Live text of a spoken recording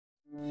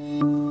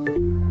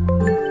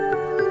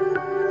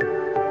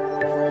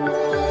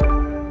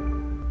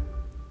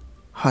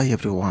Hi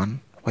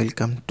everyone,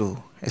 welcome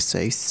to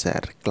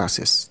shsir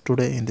classes.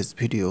 Today in this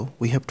video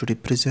we have to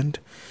represent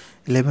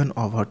 11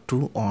 over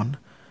 2 on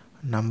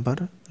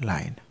number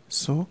line.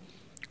 So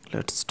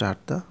let's start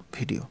the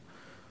video.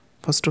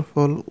 First of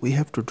all, we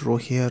have to draw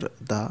here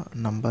the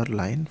number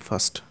line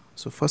first.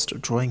 So first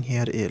drawing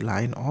here a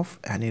line of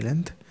any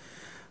length,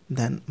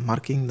 then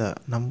marking the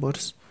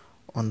numbers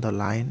on the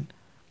line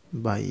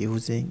by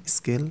using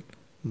scale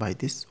by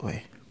this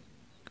way.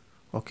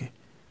 Okay,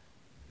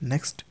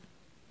 next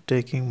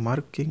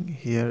marking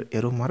here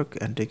arrow mark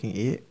and taking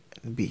A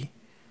and B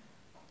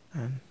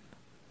and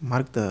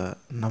mark the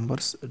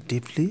numbers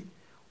deeply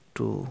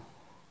to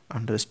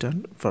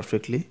understand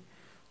perfectly.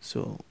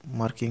 So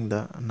marking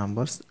the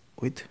numbers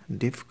with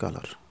deep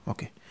color.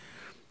 Okay,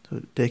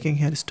 so taking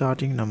here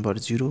starting number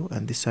 0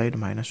 and this side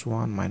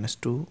 -1,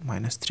 -2,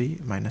 -3,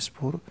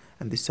 -4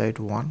 and this side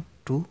 1,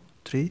 2,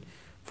 3,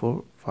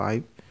 4,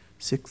 5,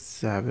 6,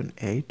 7,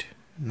 8,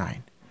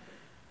 9.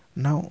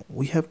 Now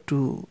we have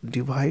to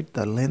divide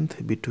the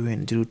length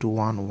between 0 to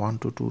 1, 1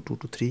 to 2, 2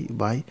 to 3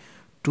 by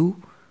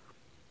 2.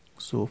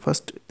 So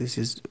first this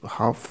is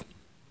half,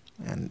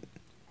 and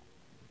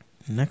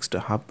next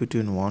half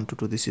between 1 to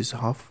 2, this is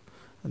half,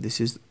 and this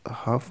is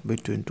half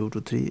between 2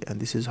 to 3, and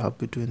this is half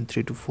between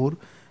 3 to 4,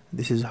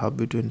 this is half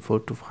between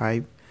 4 to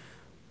 5.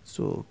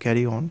 So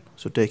carry on,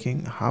 so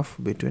taking half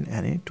between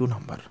any two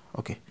number.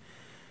 Okay,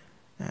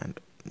 and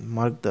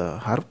mark the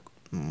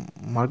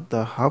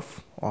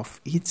half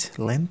of each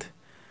length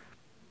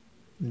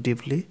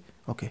deeply.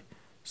 Okay,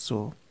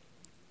 so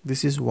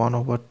this is 1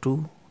 over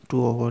 2,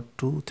 2 over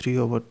 2, 3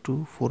 over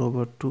 2, 4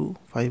 over 2,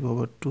 5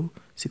 over 2,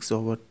 6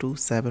 over 2,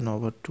 7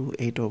 over 2,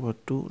 8 over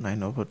 2,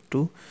 9 over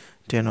 2,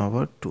 10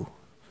 over 2,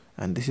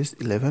 and this is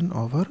 11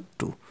 over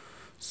 2.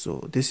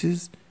 So this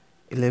is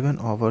 11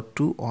 over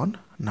 2 on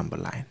number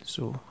line.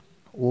 So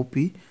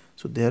OP,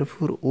 so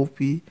therefore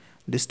OP,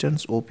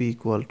 distance OP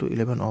equal to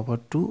 11 over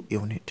 2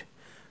 unit.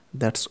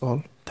 That's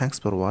all. Thanks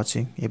for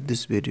watching. If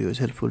this video is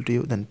helpful to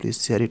you, then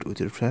please share it with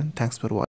your friend. Thanks for watching.